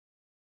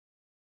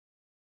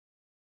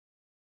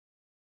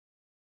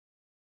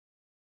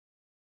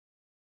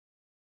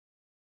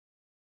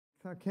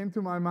It came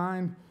to my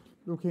mind,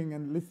 looking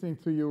and listening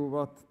to you,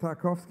 what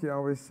Tarkovsky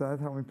always said,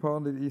 how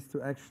important it is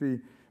to actually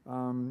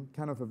kind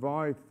of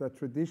avoid that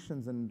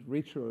traditions and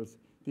rituals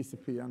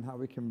disappear, and how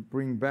we can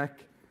bring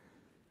back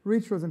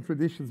rituals and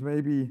traditions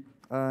maybe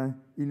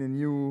in a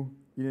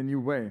new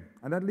way.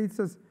 And that leads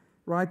us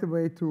right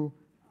away to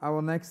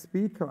our next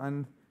speaker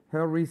and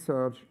her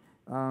research,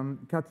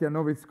 Katja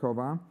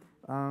Novitskova.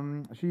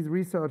 She's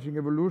researching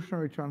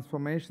evolutionary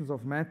transformations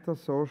of matter,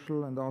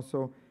 social, and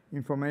also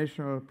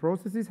informational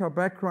processes. Her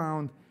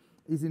background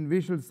is in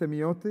visual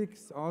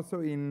semiotics,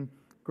 also in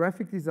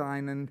graphic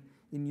design and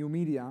in new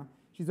media.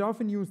 She's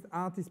often used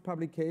artist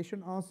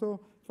publication also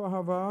for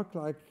her work,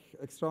 like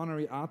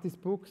extraordinary artist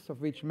books,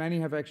 of which many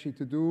have actually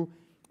to do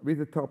with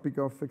the topic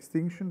of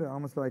extinction. They're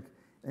almost like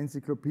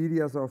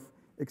encyclopedias of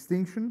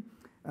extinction.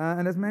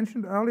 And as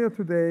mentioned earlier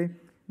today,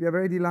 we are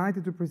very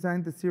delighted to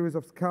present a series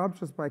of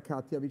sculptures by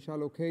Katja, which are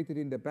located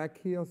in the back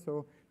here.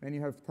 So when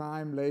you have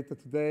time later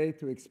today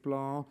to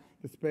explore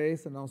the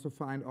space and also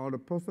find all the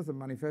posters and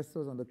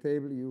manifestos on the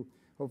table, you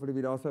hopefully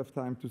will also have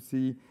time to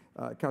see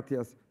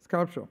Katja's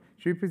sculpture.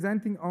 She'll be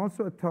presenting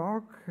also a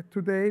talk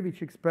today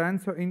which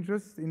expands her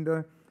interest in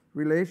the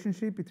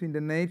relationship between the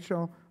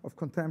nature of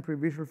contemporary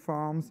visual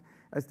forms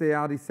as they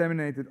are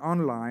disseminated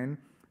online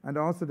and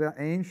also their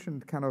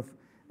ancient kind of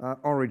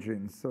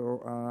origins.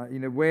 So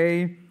in a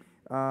way,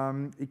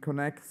 it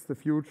connects the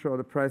future,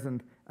 the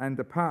present, and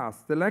the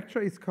past. The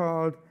lecture is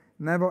called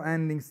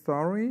Neverending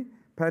Story,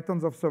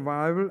 Patterns of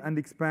Survival and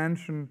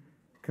Expansion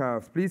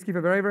Curves. Please give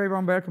a very, very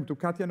warm welcome to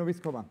Katja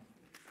Novitskova.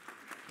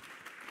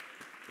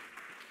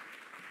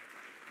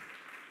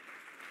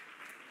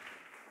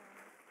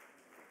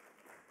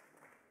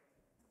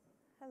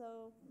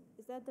 Hello,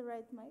 is that the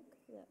right mic?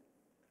 Yeah.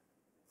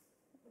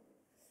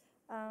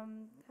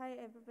 Hi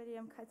everybody,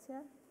 I'm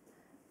Katja.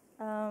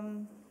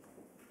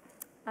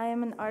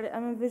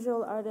 I'm a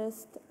visual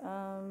artist.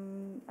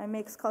 I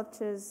make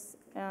sculptures,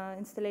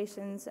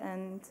 installations,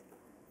 and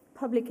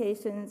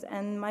publications.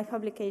 And my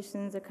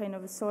publications are kind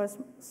of a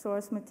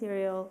source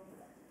material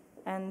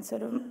and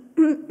sort of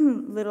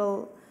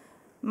little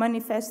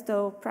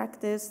manifesto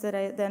practice that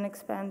I then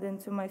expand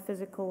into my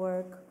physical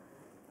work.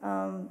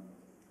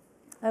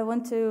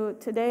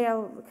 Today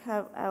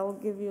I'll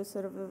give you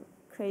sort of a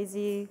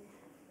crazy,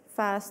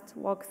 fast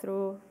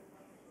walkthrough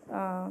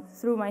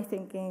through my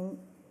thinking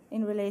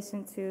in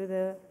relation to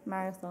the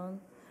marathon.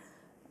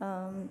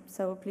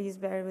 So please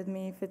bear with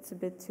me if it's a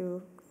bit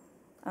too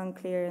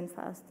unclear and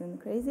fast and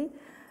crazy.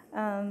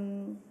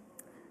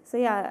 So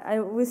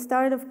yeah, we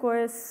start, of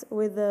course,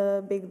 with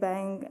the Big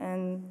Bang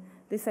and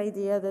this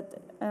idea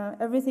that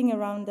everything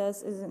around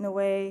us is, in a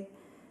way,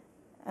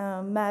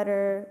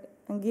 matter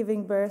and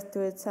giving birth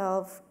to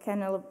itself,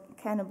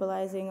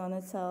 cannibalizing on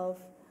itself,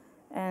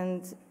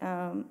 and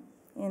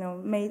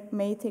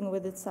mating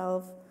with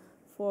itself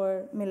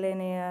for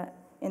millennia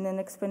in an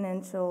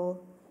exponential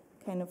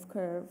kind of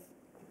curve.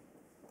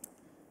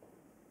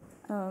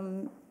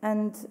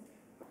 And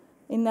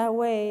in that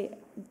way,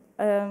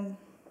 the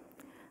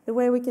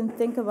way we can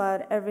think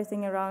about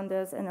everything around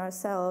us and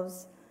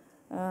ourselves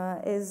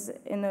is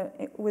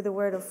with the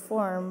word of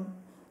form.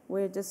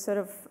 We're just sort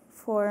of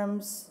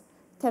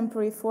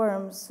temporary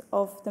forms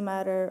of the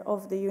matter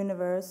of the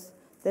universe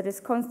that is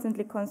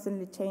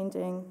constantly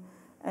changing.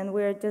 And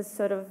we're just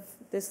sort of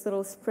these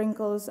little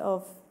sprinkles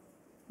of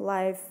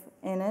life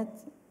in it,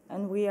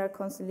 and we are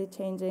constantly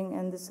changing,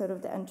 and the sort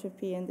of the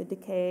entropy and the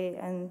decay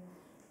and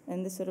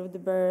the sort of the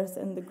birth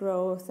and the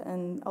growth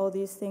and all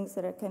these things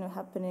that are kind of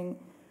happening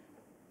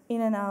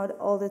in and out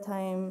all the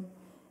time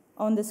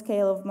on the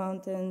scale of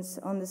mountains,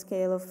 on the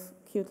scale of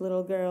cute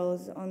little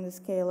girls, on the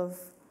scale of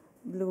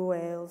blue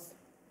whales,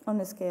 on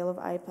the scale of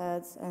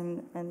iPads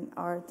and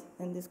art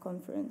in this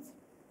conference.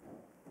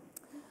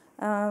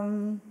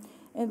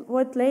 And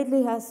what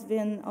lately has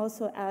been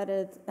also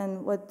added,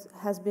 and what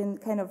has been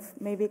kind of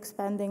maybe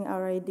expanding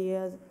our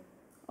ideas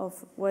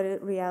of what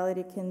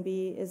reality can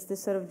be, is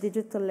this sort of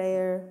digital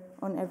layer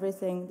on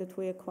everything that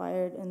we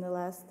acquired in the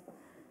last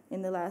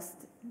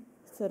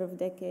sort of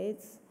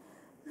decades,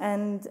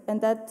 and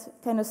that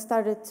kind of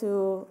started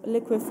to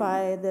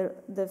liquefy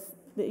the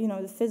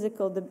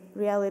physical, the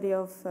reality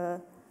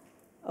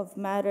of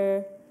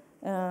matter.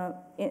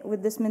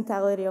 With this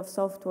mentality of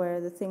software,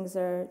 that things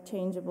are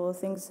changeable,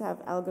 things have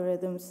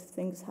algorithms,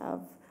 things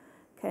have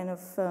kind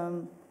of,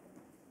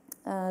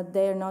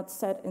 they are not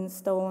set in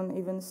stone.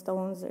 Even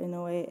stones, in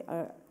a way,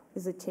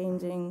 is a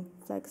changing,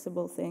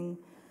 flexible thing.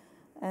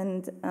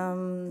 And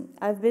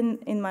I've been,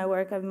 in my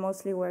work, I've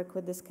mostly worked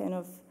with this kind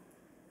of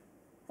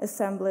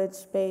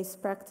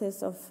assemblage-based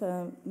practice of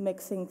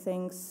mixing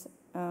things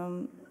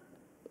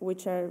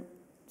which are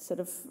sort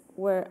of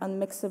were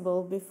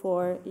unmixable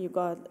before you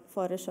got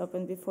Photoshop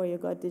and before you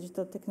got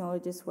digital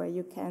technologies, where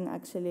you can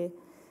actually,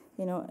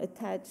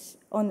 attach,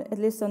 at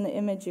least on the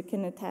image, you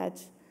can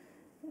attach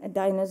a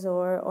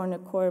dinosaur on a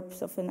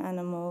corpse of an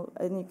animal,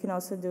 and you can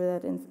also do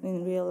that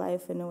in real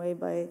life in a way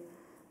by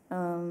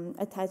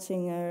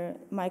attaching a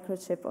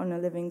microchip on a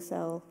living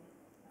cell.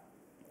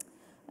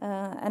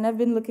 And I've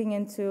been looking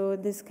into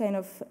this kind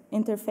of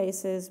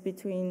interfaces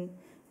between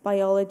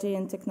biology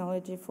and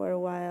technology for a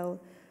while.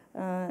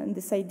 And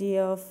this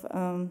idea of,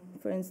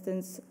 for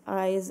instance,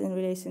 eyes in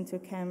relation to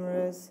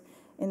cameras,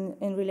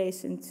 in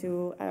relation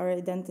to our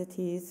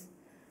identities.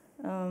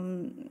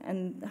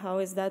 And how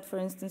is that, for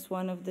instance,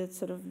 one of the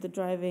sort of the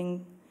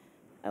driving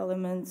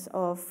elements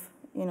of,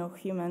 you know,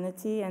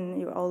 humanity?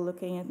 And you're all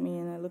looking at me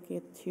and I look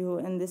at you,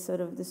 and this sort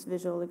of this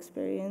visual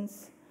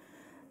experience.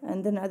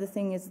 And another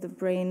thing is the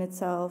brain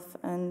itself,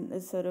 and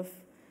it's sort of,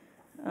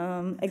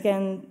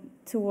 again,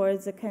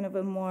 towards a kind of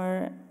a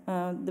more,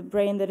 the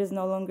brain that is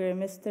no longer a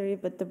mystery,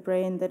 but the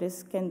brain that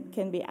is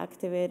can be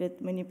activated,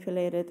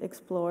 manipulated,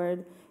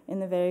 explored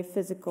in a very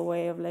physical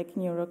way of like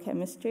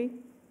neurochemistry.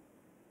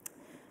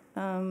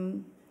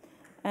 And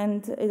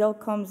it all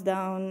comes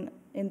down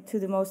into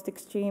the most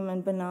extreme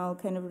and banal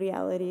kind of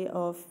reality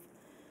of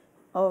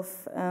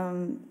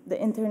the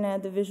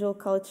internet, the visual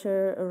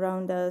culture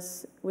around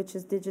us, which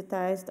is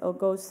digitized or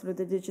goes through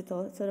the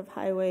digital sort of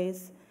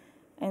highways,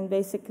 and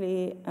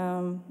basically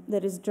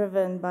that is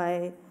driven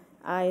by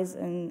eyes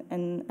and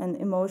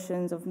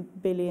emotions of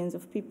billions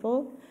of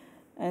people,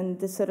 and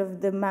the sort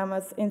of the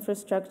mammoth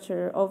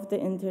infrastructure of the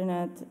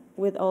internet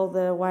with all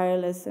the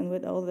wireless and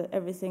with all the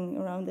everything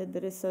around it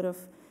that is sort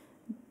of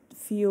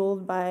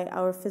fueled by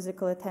our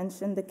physical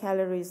attention, the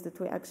calories that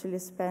we actually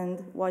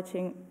spend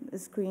watching the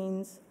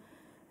screens,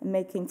 and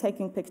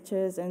taking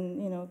pictures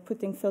and, you know,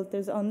 putting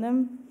filters on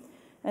them.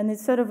 And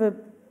it's sort of a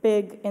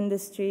big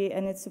industry,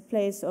 and it's a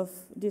place of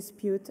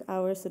dispute,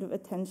 our sort of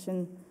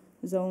attention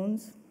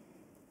zones.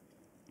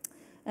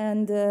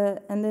 And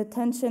the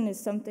attention is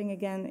something,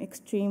 again,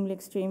 extremely,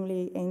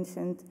 extremely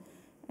ancient,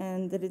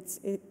 and that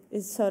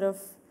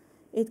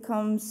it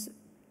comes,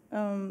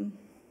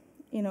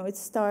 you know, it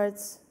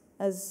starts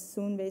as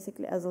soon,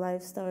 basically, as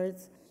life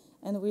starts.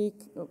 And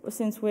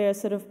since we're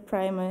sort of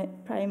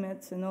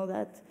primates and all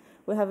that,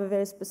 we have a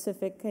very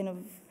specific kind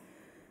of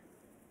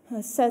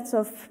sets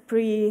of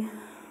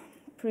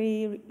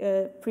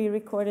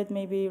pre-recorded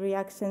maybe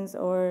reactions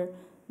or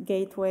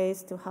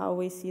gateways to how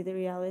we see the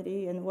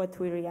reality and what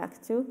we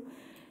react to,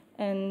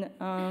 and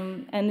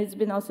it's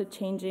been also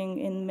changing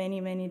in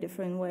many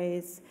different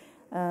ways.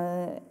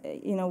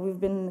 You know, we've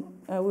been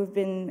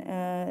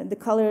the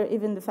color,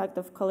 even the fact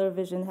of color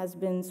vision has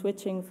been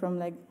switching from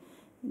like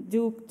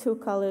 2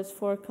 colors,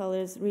 4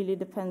 colors, really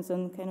depends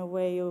on kind of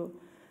where you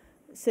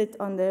sit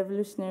on the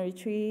evolutionary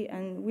tree,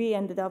 and we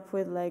ended up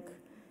with like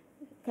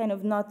kind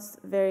of not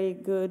very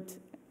good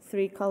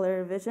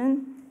 3-color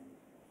vision.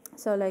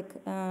 So like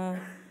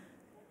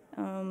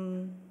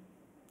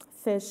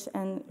fish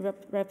and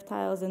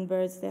reptiles and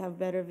birds, they have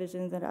better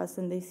vision than us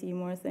and they see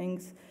more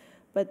things.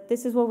 But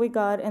this is what we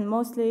got, and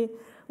mostly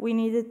we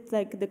needed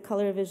like the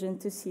color vision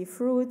to see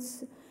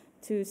fruits,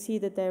 to see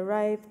that they're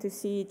ripe, to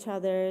see each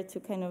other, to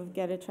kind of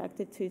get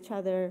attracted to each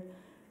other.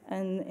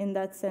 And in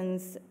that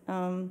sense,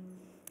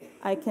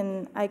 I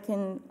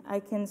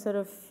can sort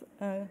of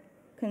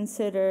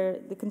consider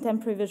the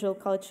contemporary visual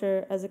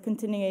culture as a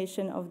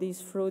continuation of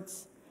these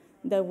fruits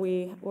that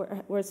we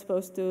were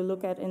supposed to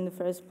look at in the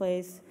first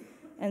place.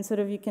 And sort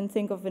of you can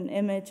think of an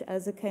image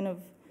as a kind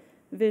of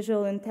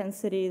visual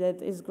intensity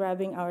that is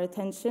grabbing our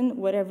attention,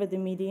 whatever the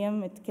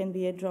medium. It can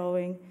be a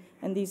drawing,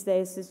 and these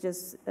days it's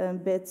just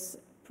bits,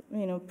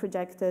 you know,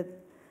 projected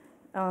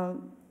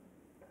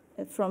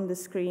from the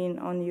screen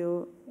on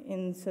you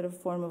in sort of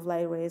form of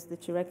light rays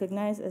that you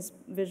recognize as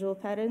visual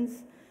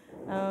patterns.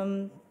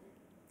 Yeah,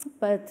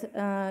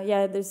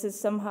 this is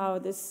somehow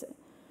this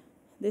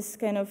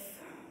kind of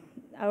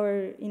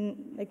our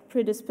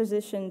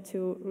predisposition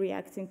to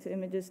reacting to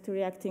images, to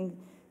reacting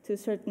to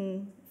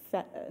certain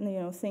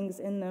things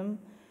in them.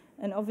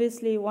 And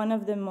obviously one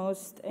of the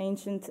most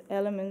ancient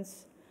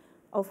elements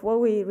of what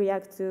we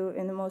react to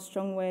in the most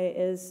strong way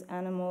is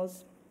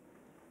animals.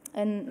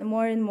 And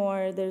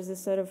more there's a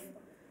sort of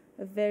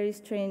a very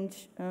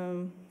strange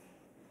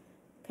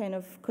kind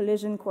of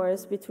collision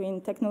course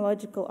between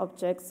technological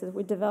objects that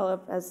we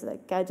develop as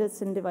like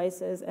gadgets and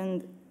devices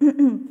and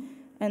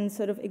and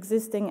sort of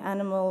existing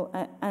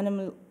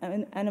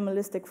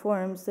animalistic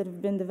forms that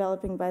have been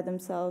developing by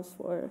themselves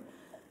for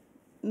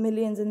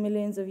millions and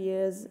millions of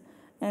years.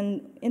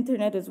 And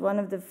internet is one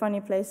of the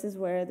funny places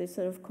where they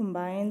sort of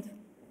combined,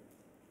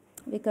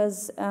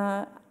 because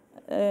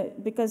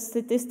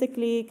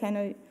statistically, kind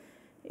of,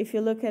 if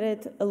you look at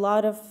it, a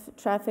lot of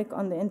traffic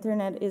on the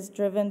internet is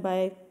driven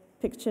by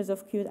pictures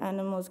of cute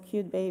animals,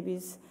 cute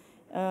babies,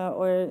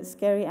 or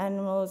scary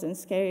animals and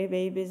scary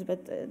babies.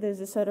 But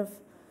there's a sort of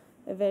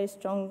a very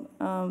strong,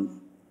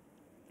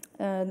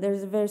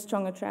 there's a very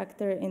strong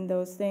attractor in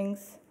those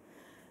things,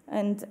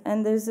 and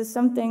there's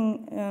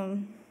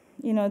something,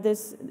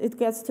 it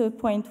gets to a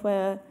point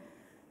where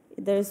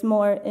there's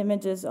more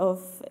images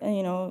of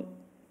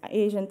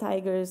Asian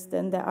tigers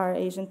than there are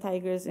Asian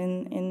tigers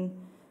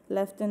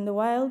left in the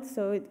wild.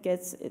 So it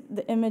gets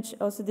the image,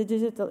 also the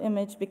digital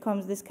image,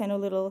 becomes this kind of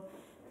little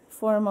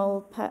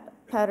formal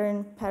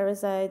pattern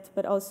parasite,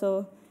 but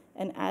also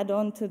an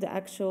add-on to the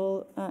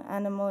actual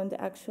animal and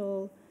the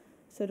actual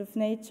sort of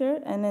nature,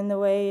 and in a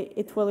way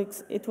it will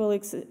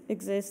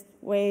exist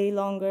way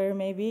longer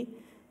maybe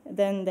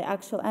than the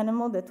actual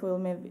animal that will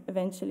maybe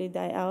eventually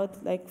die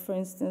out, like for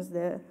instance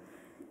the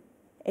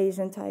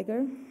Asian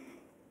tiger.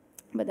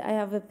 But I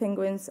have the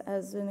penguins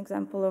as an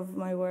example of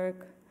my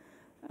work.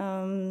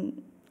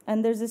 And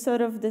there's a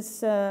sort of this,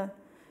 the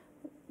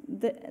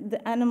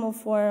animal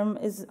form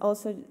is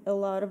also a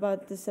lot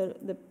about this,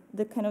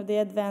 the kind of the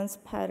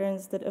advanced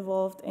patterns that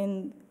evolved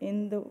in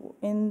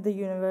the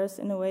universe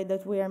in a way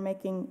that we are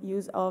making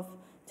use of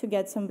to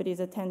get somebody's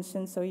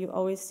attention. So you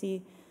always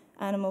see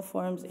animal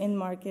forms in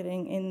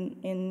marketing,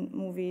 in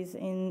movies,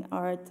 in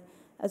art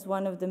as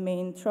one of the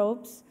main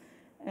tropes.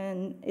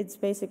 And it's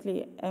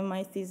basically,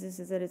 my thesis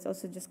is that it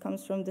also just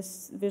comes from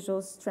this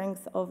visual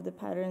strength of the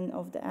pattern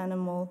of the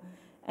animal.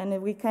 And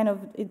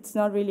it's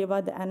not really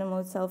about the animal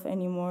itself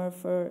anymore.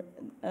 For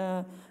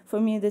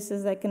me, this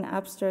is like an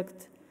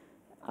abstract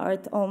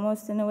art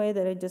almost in a way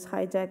that I just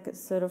hijack a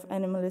sort of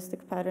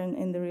animalistic pattern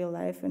in the real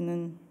life and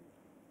then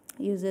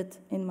use it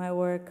in my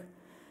work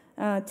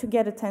to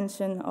get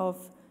attention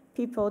of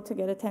people, to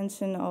get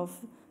attention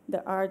of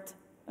the art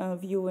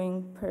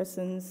viewing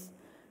persons,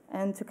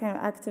 and to kind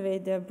of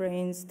activate their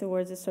brains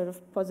towards a sort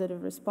of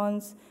positive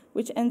response,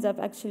 which ends up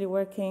actually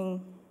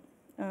working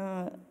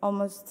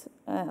almost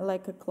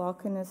like a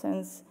clock in a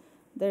sense.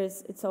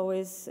 It's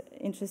always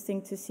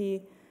interesting to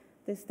see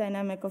this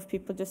dynamic of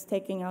people just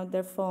taking out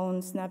their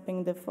phone,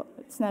 snapping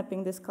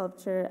the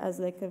sculpture as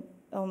like a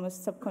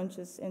almost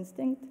subconscious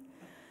instinct.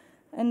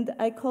 And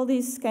I call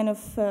these kind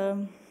of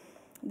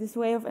this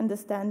way of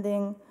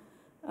understanding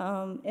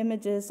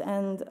images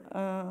and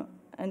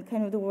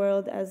kind of the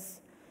world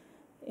as,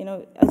 you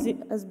know,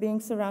 as being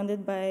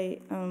surrounded by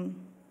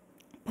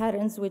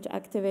patterns which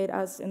activate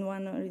us in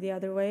one or the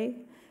other way.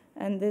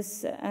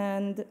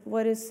 And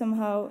what is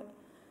somehow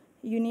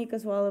unique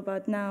as well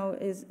about now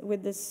is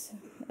with this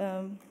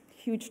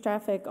huge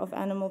traffic of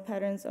animal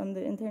patterns on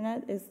the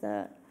internet is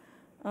that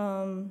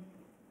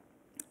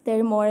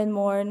they're more and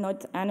more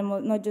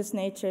not just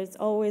nature. It's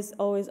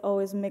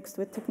always mixed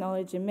with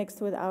technology,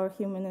 mixed with our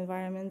human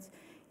environments.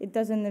 It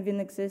doesn't even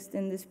exist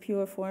in this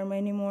pure form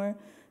anymore.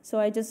 So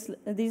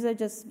these are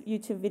just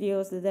YouTube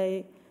videos that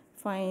I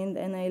find,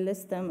 and I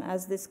list them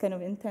as this kind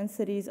of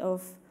intensities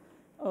of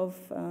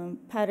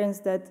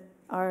patterns that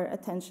are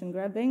attention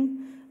grabbing.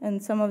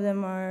 And some of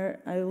them are,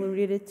 I will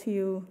read it to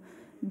you,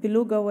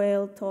 beluga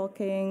whale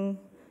talking,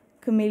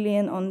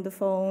 chameleon on the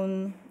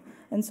phone.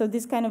 And so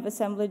these kind of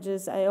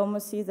assemblages, I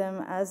almost see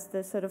them as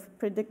the sort of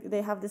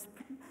they have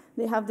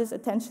this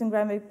attention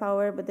grabbing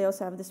power, but they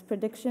also have this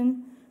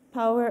prediction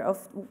power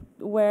of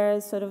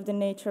where sort of the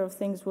nature of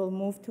things will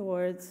move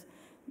towards.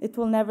 It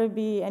will never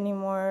be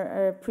anymore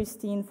a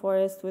pristine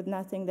forest with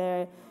nothing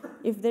there.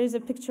 If there's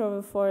a picture of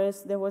a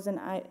forest, there was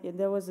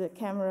a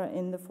camera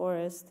in the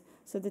forest,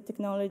 so the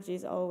technology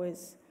is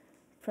always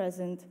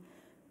present.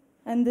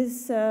 And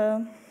this,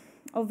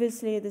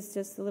 obviously, this is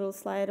just a little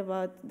slide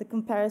about the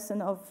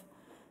comparison of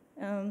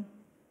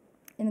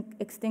in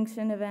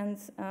extinction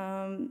events.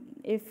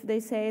 If they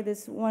say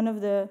this, one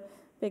of the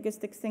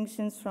biggest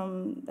extinctions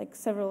from like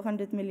several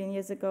 100 million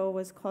years ago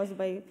was caused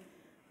by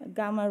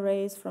gamma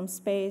rays from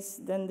space,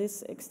 then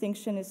this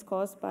extinction is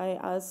caused by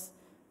us,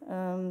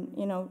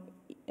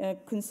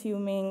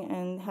 consuming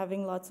and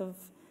having lots of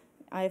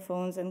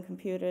iPhones and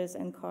computers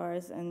and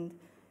cars and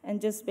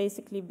just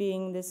basically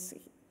being this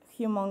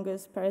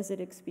humongous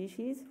parasitic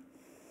species.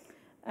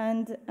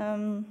 And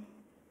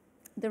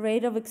the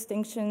rate of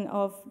extinction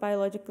of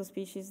biological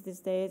species these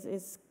days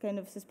is kind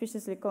of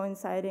suspiciously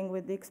coinciding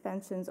with the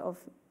expansions of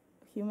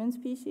human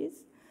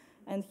species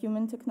and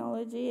human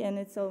technology, and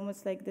it's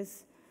almost like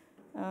this,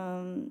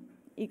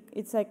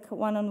 it's like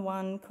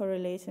one-on-one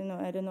correlation,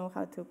 or I don't know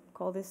how to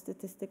call this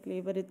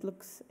statistically, but it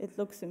looks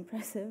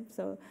impressive.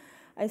 So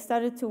I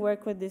started to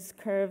work with these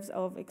curves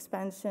of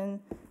expansion,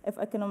 of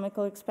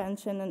economical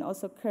expansion, and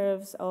also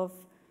curves of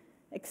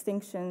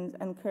extinction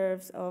and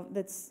curves of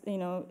that's,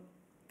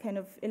 kind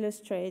of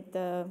illustrate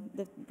the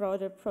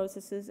broader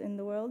processes in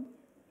the world.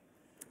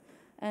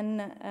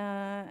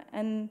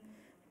 And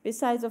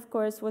besides, of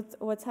course,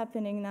 what's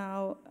happening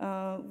now,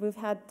 we've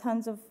had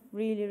tons of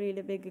really,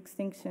 really big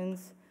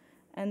extinctions,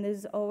 and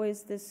there's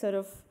always this sort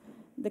of,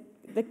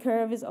 the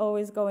curve is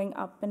always going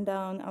up and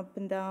down,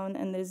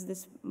 and there's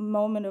this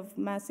moment of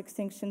mass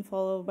extinction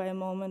followed by a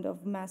moment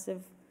of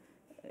massive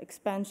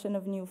expansion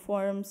of new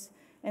forms,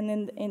 and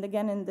then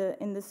again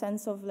in the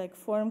sense of like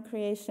form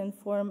creation,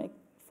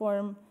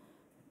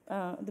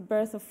 the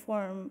birth of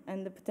form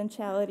and the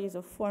potentialities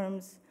of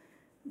forms.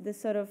 The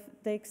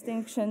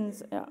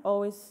extinctions are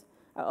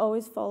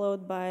always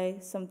followed by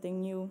something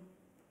new,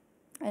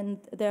 and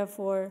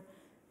therefore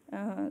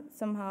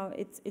somehow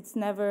it's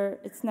never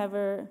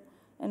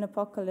an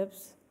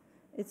apocalypse.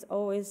 It's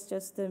always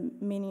just a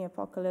mini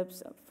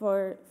apocalypse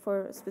for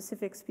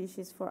specific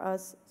species, for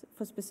us,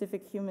 for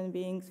specific human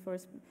beings, for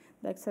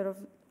like sort of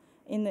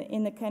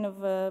in a kind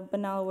of a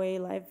banal way.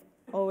 Life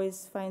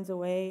always finds a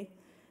way.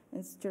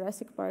 It's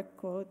Jurassic Park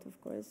quote,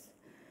 of course.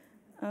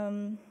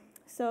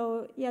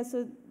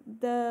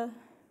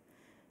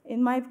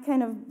 in my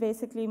kind of,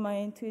 basically my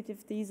intuitive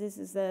thesis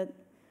is that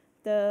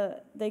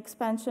the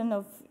expansion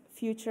of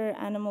future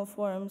animal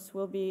forms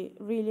will be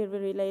really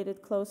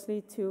related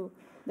closely to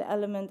the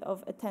element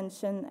of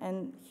attention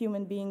and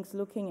human beings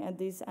looking at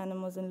these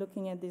animals and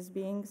looking at these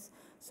beings.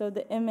 So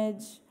the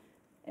image,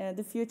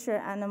 the future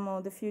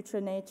animal, the future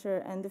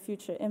nature, and the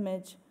future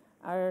image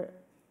are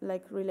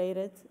like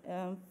related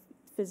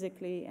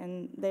physically,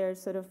 and they're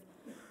sort of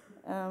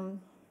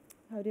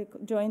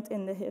joint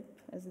in the hip,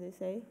 as they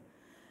say.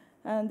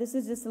 This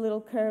is just a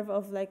little curve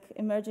of like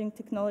emerging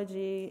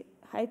technology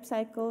hype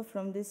cycle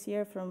from this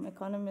year from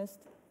Economist,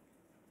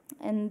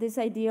 and this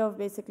idea of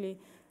basically,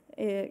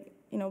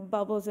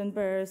 bubbles and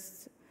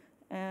bursts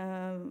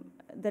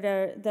that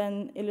are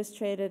then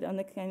illustrated on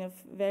a kind of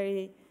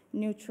very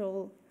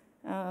neutral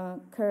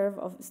curve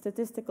of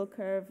statistical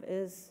curve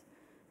is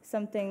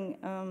something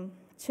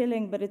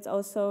chilling, but it's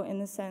also, in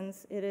a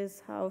sense, it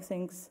is how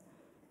things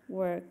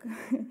work.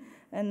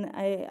 And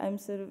I'm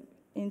sort of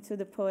into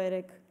the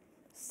poetic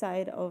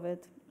side of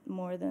it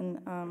more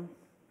than I'm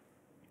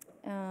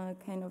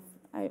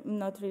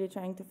not really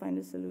trying to find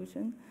a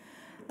solution.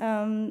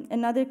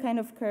 Another kind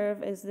of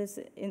curve is this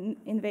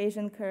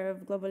invasion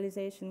curve,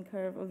 globalization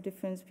curve of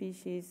different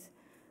species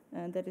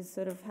that is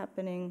sort of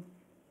happening.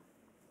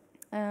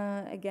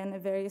 Again, a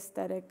very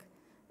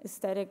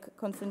aesthetic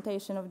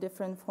confrontation of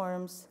different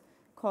forms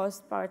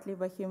caused partly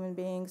by human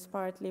beings,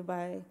 partly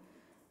by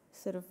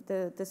sort of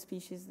the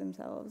species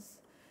themselves.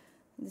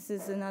 This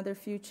is another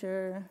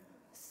future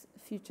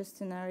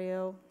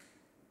scenario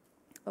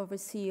of a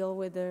seal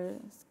with a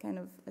kind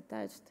of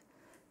attached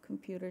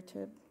computer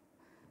chip,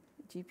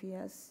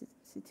 GPS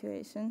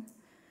situation.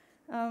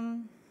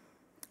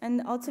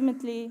 And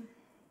ultimately,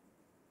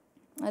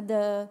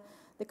 the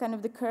kind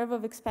of the curve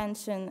of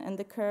expansion and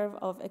the curve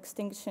of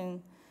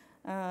extinction,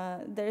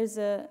 there is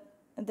a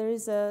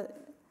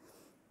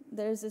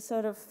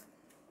sort of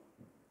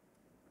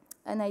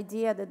an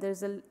idea that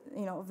there's a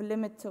of a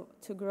limit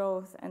to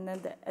growth, and then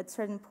at a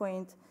certain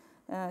point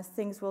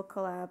things will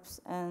collapse,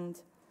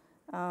 and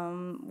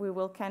we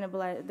will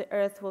cannibalize, the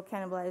earth will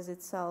cannibalize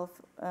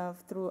itself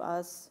through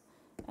us,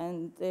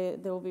 and there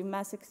will be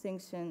mass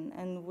extinction,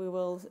 and we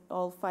will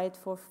all fight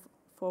for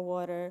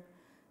water,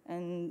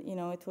 and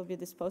it will be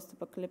this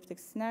post-apocalyptic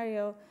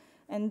scenario,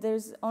 and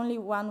there's only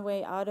one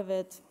way out of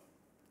it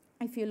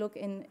if you look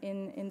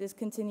in this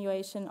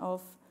continuation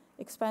of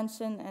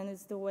expansion, and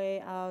it's the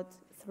way out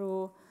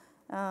through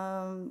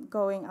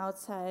going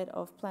outside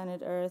of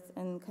planet Earth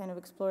and kind of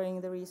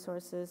exploring the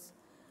resources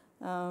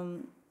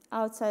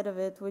outside of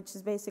it, which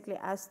is basically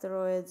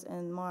asteroids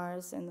and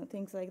Mars and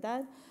things like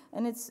that.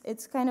 And it's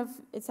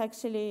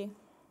actually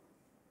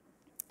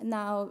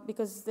now,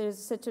 because there's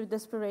such a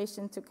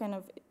desperation to kind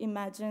of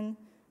imagine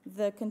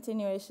the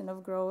continuation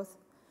of growth,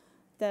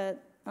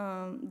 that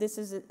this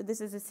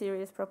is a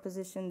serious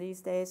proposition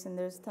these days, and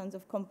there's tons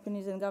of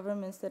companies and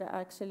governments that are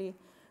actually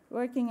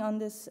working on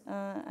this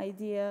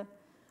idea,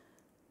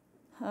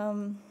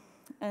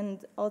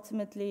 and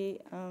ultimately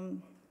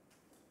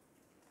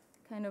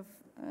kind of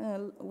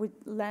with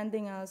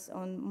landing us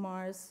on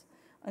Mars,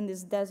 on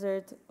this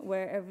desert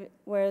where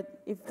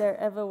if there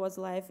ever was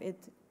life, it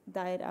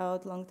died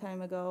out a long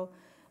time ago,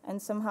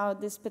 and somehow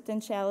this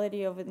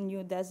potentiality of a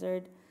new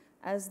desert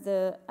as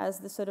the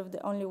sort of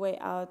the only way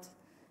out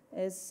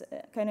is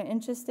kind of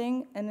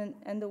interesting,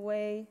 and the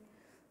way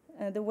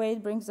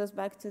it brings us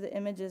back to the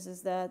images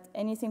is that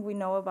anything we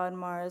know about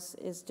Mars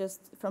is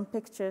just from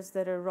pictures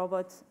that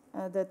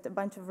that a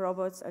bunch of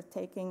robots are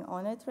taking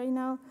on it right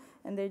now,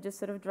 and they're just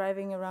sort of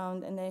driving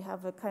around, and they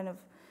have a kind of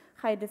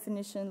high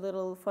definition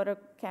little photo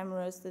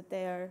cameras that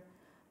they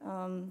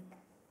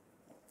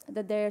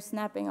are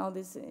snapping all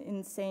this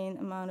insane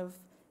amount of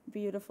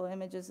beautiful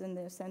images, and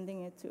they're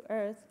sending it to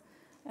Earth.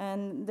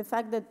 And the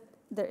fact that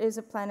there is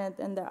a planet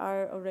and there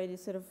are already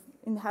sort of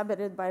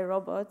inhabited by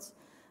robots,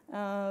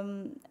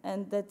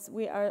 and that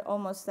we are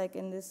almost like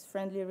in this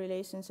friendly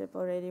relationship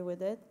already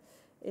with it,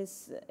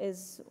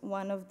 is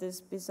one of these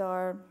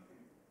bizarre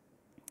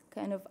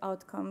kind of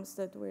outcomes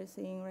that we're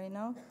seeing right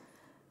now.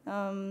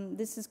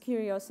 This is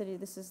Curiosity.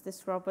 This is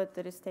this robot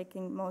that is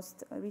taking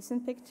most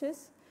recent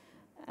pictures,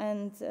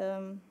 and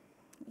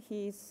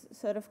he's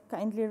sort of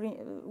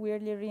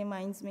weirdly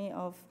reminds me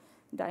of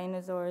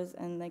dinosaurs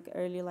and like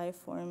early life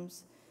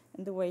forms,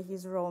 and the way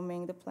he's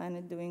roaming the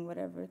planet doing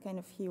whatever kind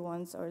of he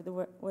wants, or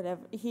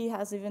whatever. He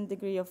has even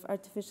degree of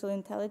artificial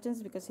intelligence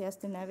because he has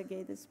to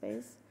navigate the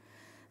space.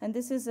 And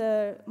this is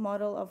a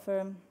model of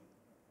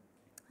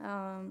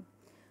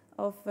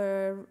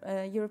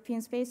a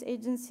European Space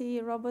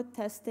Agency robot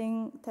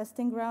testing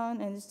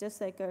ground, and it's just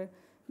like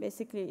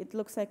basically it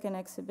looks like an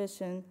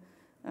exhibition.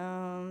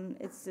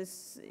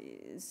 It's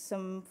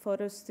some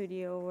photo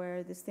studio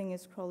where this thing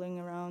is crawling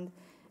around.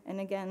 And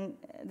again,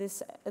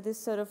 this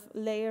sort of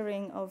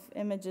layering of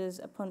images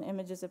upon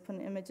images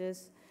upon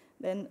images.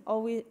 Then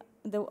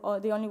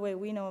the only way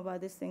we know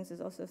about these things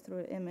is also through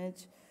an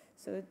image.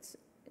 So it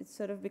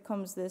sort of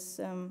becomes this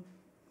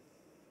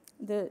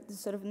the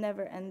sort of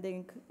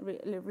never-ending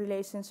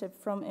relationship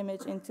from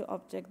image into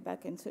object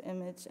back into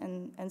image,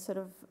 and sort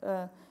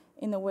of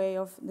in a way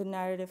of the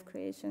narrative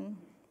creation.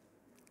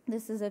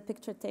 This is a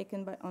picture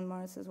taken on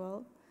Mars as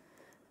well.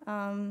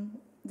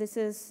 This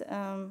is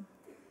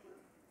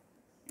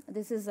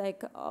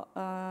like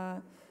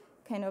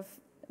kind of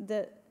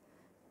the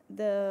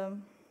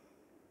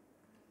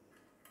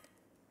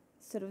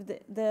sort of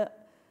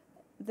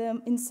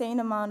the insane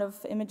amount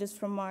of images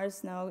from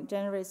Mars now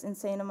generates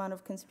insane amount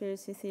of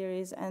conspiracy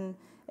theories. And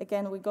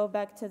again, we go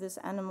back to this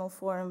animal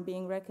form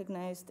being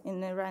recognized in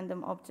the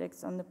random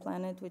objects on the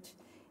planet, which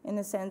in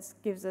a sense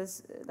gives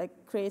us, like,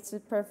 creates a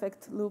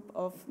perfect loop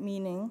of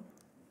meaning.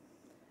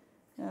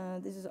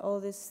 This is all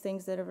these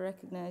things that are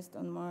recognized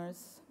on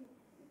Mars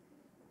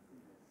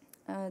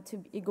to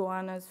be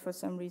iguanas for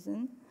some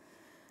reason,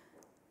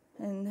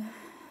 and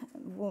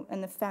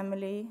a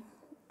family.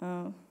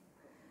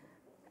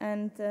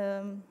 And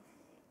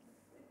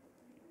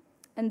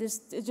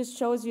this, it just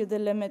shows you the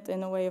limit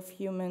in a way of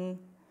human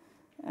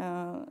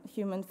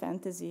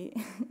fantasy,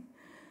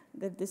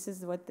 that this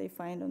is what they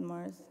find on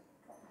Mars.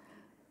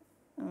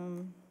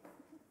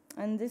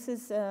 And this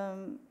is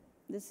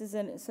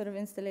a sort of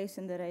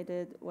installation that I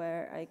did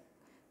where I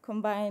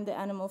combined the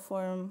animal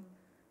form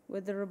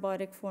with the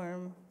robotic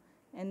form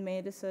and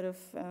made a sort of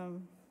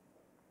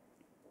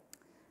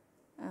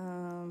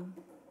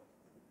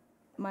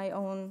my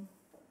own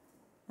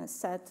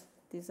set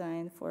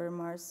design for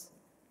Mars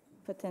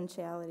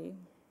potentiality.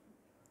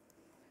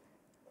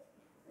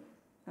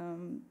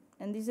 And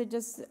these are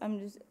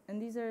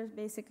these are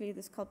basically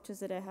the sculptures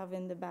that I have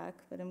in the back,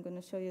 but I'm going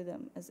to show you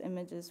them as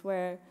images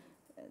where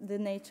the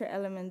nature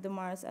element, the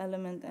Mars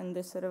element, and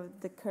the sort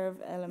of the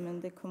curve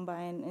element, they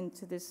combine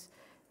into this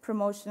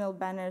promotional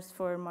banners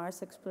for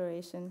Mars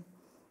exploration,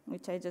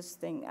 which I just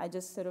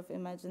sort of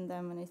imagine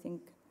them, and I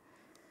think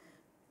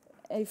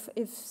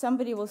if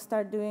somebody will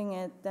start doing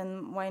it,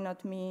 then why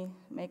not me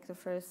make the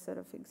first sort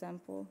of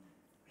example?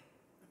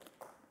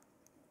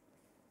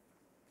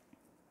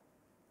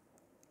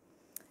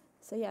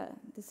 So yeah,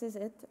 this is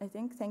it, I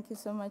think. Thank you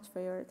so much for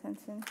your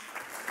attention.